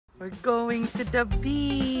We're going to the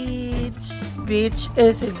beach. Beach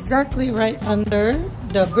is exactly right under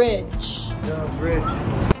the bridge. The bridge.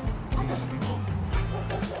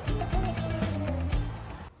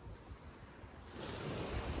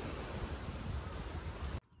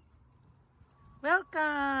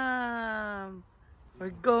 Welcome!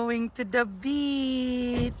 We're going to the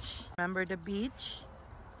beach. Remember the beach?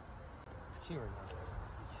 She remembers the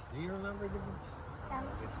beach. Do you remember the beach? I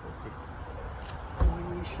guess we'll see.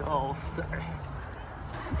 We shall see.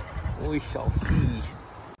 We shall see.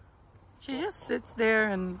 She just sits there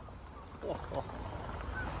and...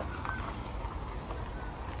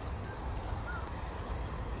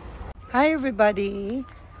 Hi everybody!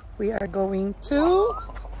 We are going to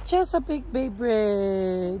Chesapeake Bay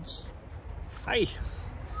Bridge. Hi!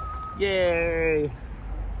 Yay!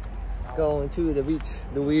 Going to the beach.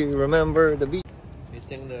 Do we remember the beach? You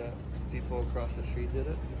think the people across the street did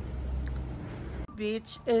it?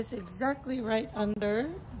 Beach is exactly right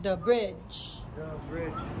under the bridge. The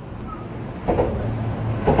bridge.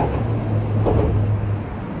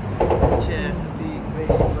 Chesapeake Bay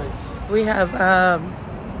Bridge. We have a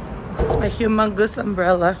humongous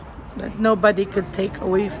umbrella that nobody could take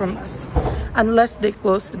away from us unless they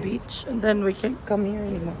close the beach, and then we can't come here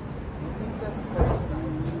anymore.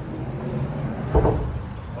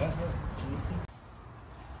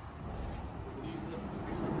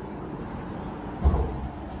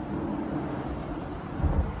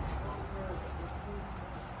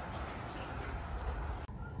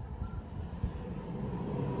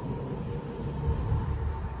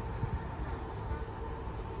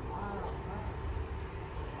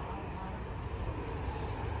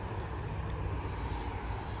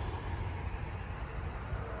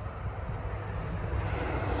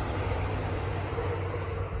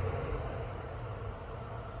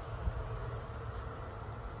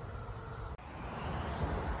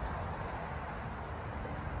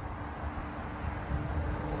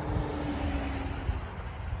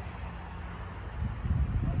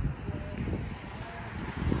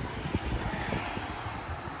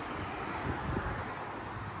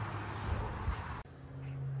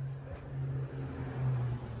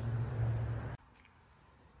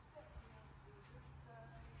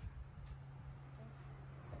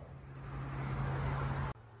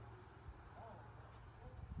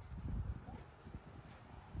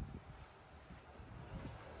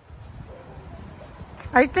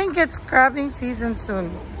 I think it's crabbing season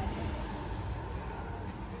soon.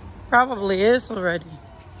 Probably is already.